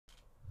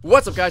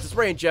What's up, guys? It's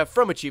Ray and Geoff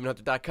from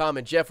AchievementHunter.com,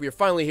 and Geoff, we are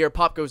finally here.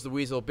 Pop goes the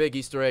Weasel, big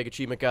Easter egg,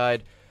 achievement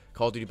guide,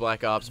 Call of Duty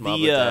Black Ops,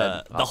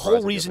 the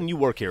whole reason you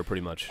work here,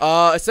 pretty much.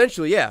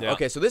 Essentially, yeah.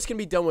 Okay, so this can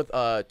be done with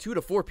 2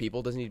 to 4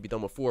 people. Doesn't need to be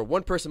done with 4.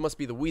 One person must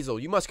be the Weasel.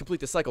 You must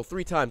complete the cycle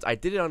 3 times. I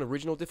did it on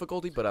original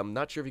difficulty, but I'm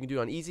not sure if you can do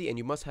it on easy, and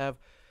you must have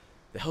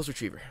the Hell's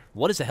Retriever.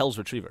 What is a Hell's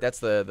Retriever? That's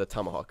the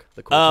tomahawk.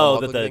 The cool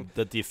tomahawk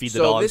that you feed the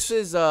dogs. dogs. So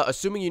this is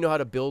assuming you know how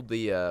to build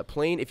the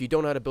plane. If you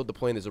don't know how to build the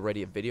plane, there's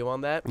already a video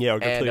on that. Yeah,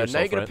 and now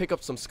you're going to pick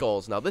up some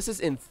skulls. Now, this is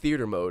in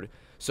theater mode.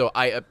 So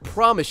I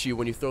promise you,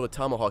 when you throw the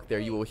tomahawk there,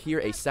 you will hear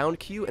a sound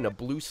cue, and a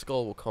blue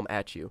skull will come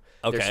at you.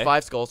 Okay. There's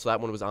 5 skulls, so that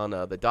one was on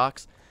the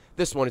docks.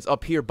 This one is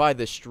up here by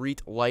the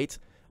street light.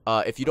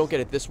 If you don't get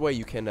it this way,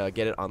 you can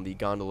get it on the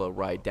gondola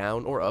ride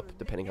down or up,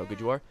 depending how good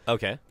you are.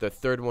 Okay. The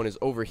third one is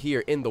over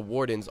here in the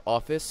warden's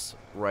office,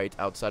 right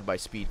outside by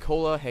Speed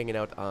Cola, hanging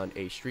out on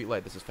a street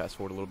light. This is fast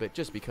forward a little bit,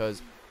 just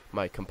because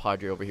my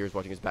compadre over here is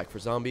watching his back for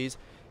zombies.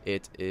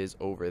 It is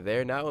over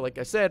there now. Like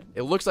I said,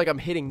 it looks like I'm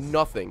hitting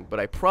nothing, but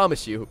I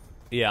promise you,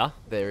 yeah,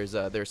 there's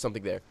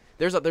something there.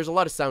 There's a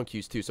lot of sound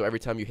cues too, so every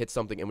time you hit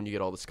something and when you get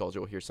all the skulls,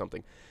 you'll hear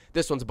something.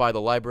 This one's by the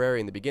library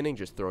in the beginning.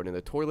 Just throw it in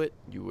the toilet.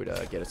 You would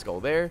get a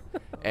skull there.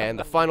 And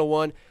the final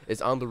one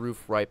is on the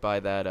roof right by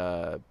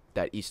that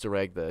Easter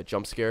egg, the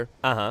jump scare.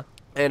 Uh-huh.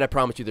 And I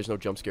promise you there's no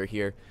jump scare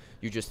here.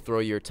 You just throw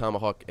your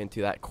tomahawk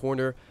into that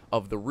corner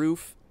of the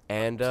roof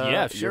and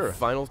yeah, sure. your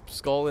final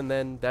skull, and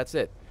then that's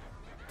it.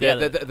 Yeah,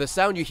 the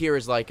sound you hear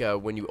is like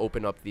when you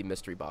open up the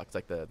mystery box,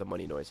 like the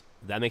money noise.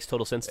 That makes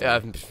total sense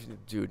to me.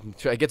 Dude,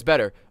 it gets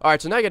better. All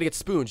right, so now you got to get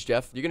spoons,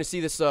 Geoff. You're going to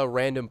see this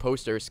random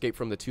poster, Escape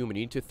from the Tomb, and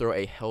you need to throw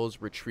a Hell's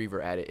Retriever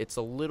at it. It's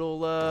a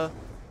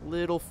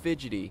little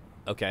fidgety.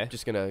 Okay.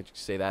 Just going to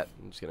say that.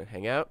 I'm just going to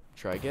hang out.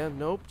 Try again.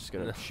 Nope. Just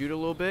going to shoot a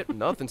little bit.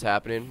 Nothing's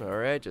happening. All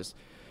right, just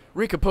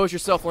recompose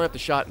yourself, line up the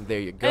shot, and there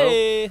you go.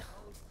 Hey.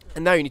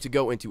 And now you need to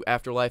go into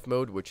Afterlife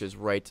mode, which is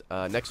right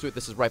next to it.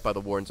 This is right by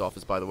the warden's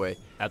office, by the way.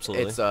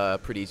 Absolutely.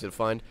 It's pretty easy to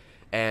find.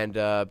 And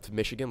to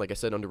Michigan, like I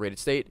said, underrated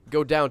state.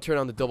 Go down, turn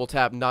on the double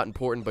tap. Not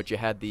important, but you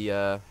had the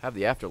have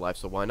the Afterlife,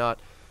 so why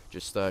not?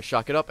 Just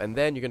shock it up, and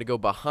then you're gonna go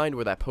behind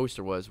where that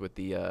poster was with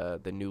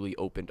the newly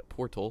opened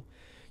portal.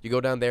 You go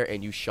down there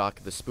and you shock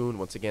the spoon.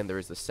 Once again, there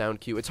is the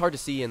sound cue. It's hard to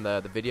see in the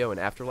video in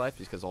Afterlife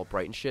because it's all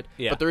bright and shit.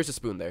 Yeah. But there is a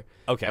spoon there.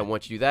 Okay. And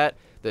once you do that,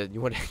 you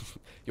want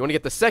to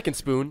get the second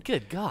spoon.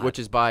 Good God. Which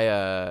is by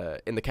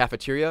in the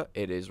cafeteria.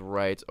 It is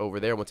right over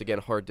there. Once again,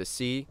 hard to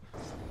see.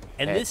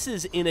 And this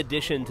is in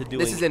addition to doing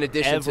this is in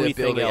addition to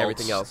building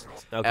everything else.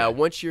 Okay.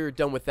 Once you're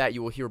done with that,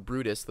 you will hear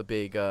Brutus, the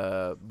big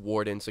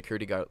warden,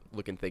 security guard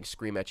looking thing,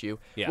 scream at you.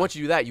 Yeah. Once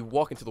you do that, you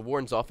walk into the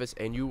warden's office,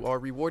 and you are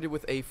rewarded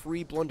with a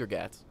free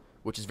blundergat,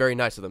 which is very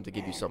nice of them to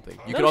give you something.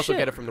 You can also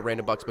get it from the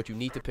random box, but you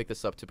need to pick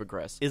this up to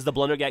progress. Is the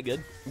blundergat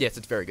good? Yes,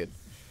 it's very good.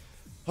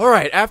 All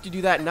right, after you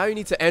do that, now you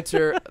need to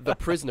enter the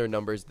prisoner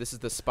numbers. This is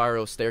the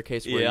spiral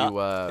staircase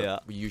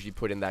where we usually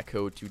put in that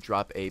code to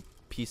drop a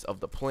piece of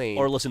the plane.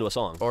 Or listen to a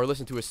song. Or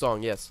listen to a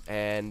song, yes.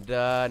 And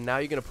now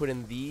you're going to put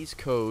in these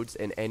codes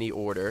in any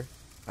order.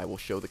 I will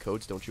show the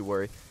codes, don't you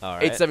worry. All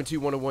right.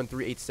 872-101,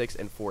 386,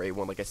 and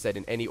 481, like I said,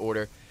 in any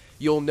order.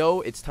 You'll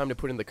know it's time to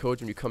put in the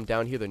codes when you come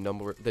down here.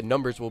 The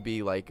numbers will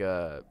be like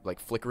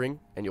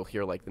flickering, and you'll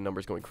hear like the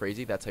numbers going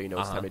crazy. That's how you know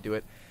it's time to do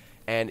it.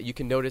 And you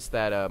can notice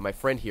that my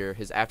friend here,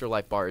 his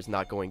Afterlife bar is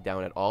not going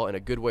down at all. And a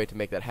good way to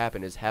make that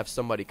happen is have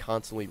somebody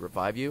constantly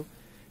revive you,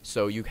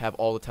 so you have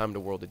all the time in the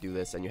world to do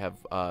this, and you have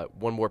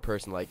one more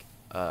person like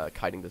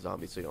kiting the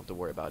zombies, so you don't have to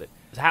worry about it.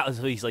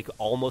 So he's like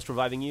almost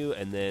reviving you,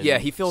 and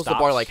then he fills the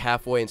bar like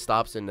halfway and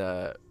stops and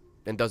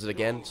does it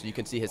again, so you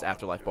can see his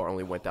Afterlife bar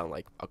only went down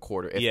like a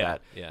quarter, if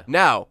that. Yeah.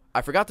 Now,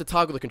 I forgot to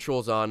toggle the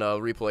controls on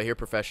replay here,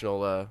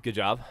 professional. Good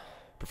job.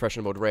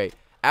 Professional mode, Ray.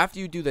 After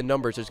you do the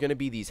numbers, there's going to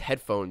be these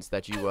headphones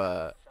that you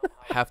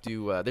have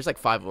to. There's like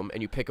 5 of them,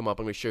 and you pick them up.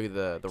 I'm going to show you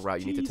the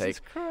route you need to take.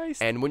 Jesus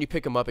Christ. And when you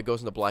pick them up, it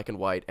goes into black and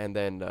white. And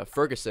then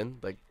Ferguson,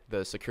 like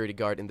the security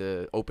guard in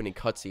the opening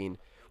cutscene,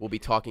 will be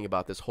talking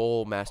about this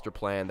whole master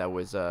plan that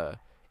was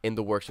in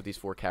the works with these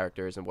 4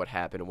 characters and what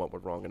happened and what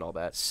went wrong and all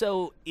that.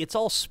 So it's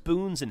all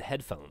spoons and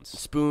headphones.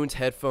 Spoons,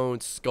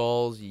 headphones,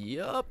 skulls,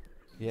 yup.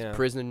 Yeah.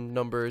 Prison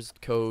numbers,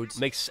 codes.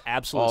 Makes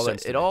absolute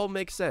sense. It all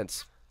makes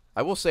sense.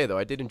 I will say, though,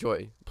 I did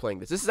enjoy playing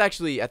this. This is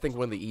actually, I think,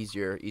 one of the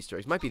easier Easter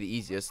eggs. Might be the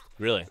easiest.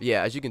 Really?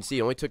 Yeah, as you can see,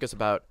 it only took us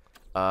about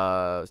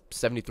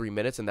 73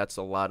 minutes, and that's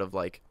a lot of,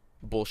 like,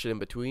 bullshit in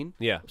between.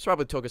 Yeah. It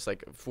probably took us,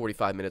 like,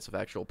 45 minutes of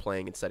actual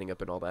playing and setting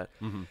up and all that.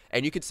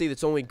 And you can see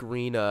it's only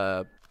green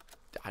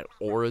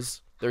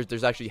auras.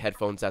 There's actually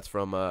headphones that's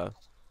from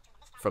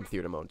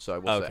theater mode, so I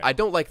will say. I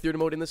don't like theater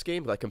mode in this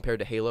game. Like, compared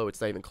to Halo, it's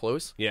not even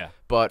close. Yeah.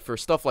 But for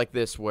stuff like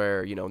this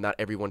where, you know, not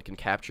everyone can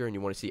capture and you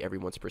want to see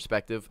everyone's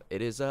perspective,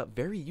 it is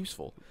very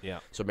useful. Yeah.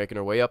 So making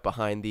our way up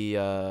behind the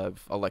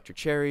electric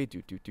cherry, go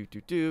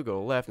to the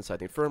left inside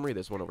the infirmary.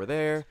 There's one over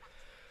there.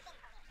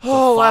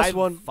 So last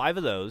one. 5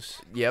 of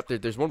those. Yep,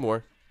 there's one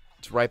more.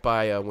 It's right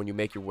by when you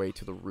make your way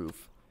to the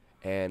roof.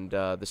 And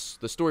the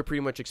story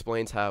pretty much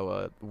explains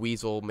how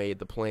Weasel made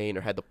the plane,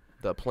 or had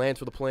the plans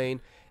for the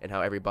plane, and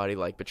how everybody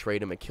like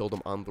betrayed him and killed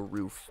him on the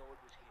roof.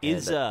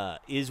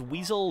 Is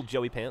Weasel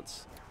Joey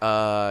Pants?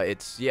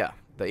 It's the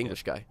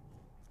English guy.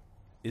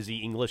 Is he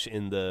English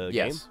in the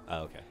Yes. game?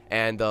 Oh, okay.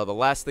 And the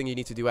last thing you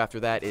need to do after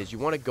that is you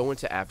want to go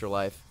into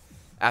Afterlife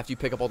after you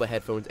pick up all the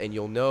headphones, and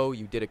you'll know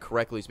you did it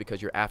correctly is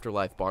because your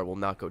Afterlife bar will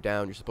not go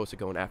down. You're supposed to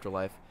go in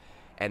Afterlife.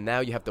 And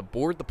now you have to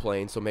board the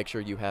plane, so make sure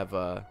you have,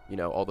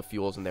 all the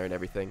fuels in there and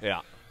everything.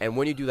 Yeah. And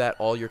when you do that,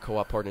 all your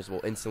co-op partners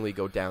will instantly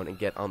go down and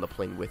get on the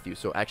plane with you.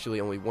 So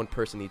actually only one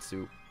person needs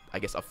to, I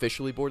guess,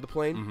 officially board the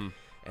plane. Mm-hmm.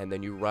 And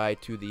then you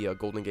ride to the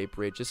Golden Gate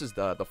Bridge. This is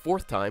the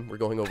fourth time we're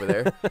going over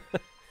there.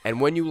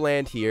 And when you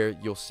land here,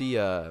 you'll see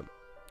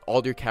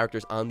all your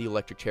characters on the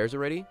electric chairs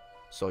already.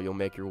 So you'll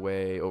make your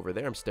way over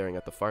there. I'm staring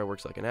at the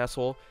fireworks like an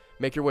asshole.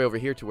 Make your way over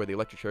here to where the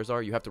electric chairs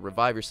are. You have to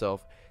revive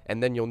yourself.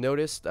 And then you'll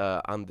notice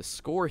on the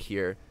score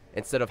here,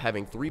 instead of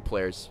having 3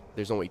 players,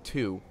 there's only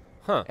 2.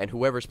 Huh. And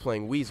whoever's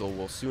playing Weasel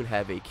will soon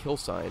have a kill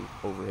sign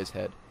over his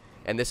head.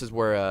 And this is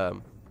where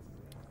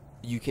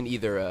you can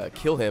either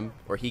kill him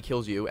or he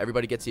kills you.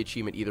 Everybody gets the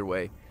achievement either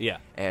way. Yeah.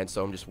 And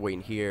so I'm just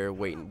waiting here,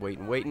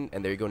 waiting.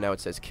 And there you go. Now it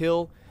says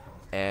kill.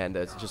 And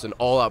it's just an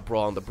all-out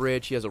brawl on the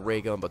bridge. He has a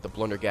ray gun, but the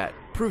Blundergat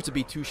proved to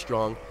be too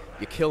strong.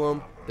 You kill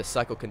him, the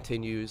cycle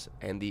continues,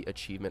 and the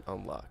achievement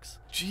unlocks.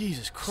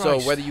 Jesus Christ.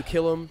 So whether you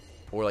kill him,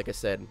 or like I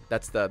said,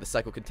 that's the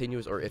cycle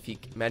continues, or if he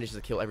manages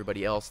to kill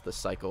everybody else, the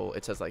cycle,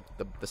 it says like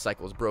the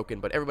cycle is broken,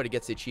 but everybody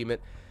gets the achievement.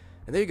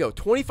 And there you go,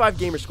 25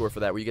 gamer score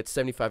for that, where you get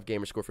 75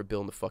 gamer score for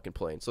building the fucking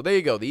plane. So there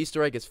you go, the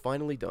Easter egg is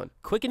finally done.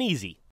 Quick and easy.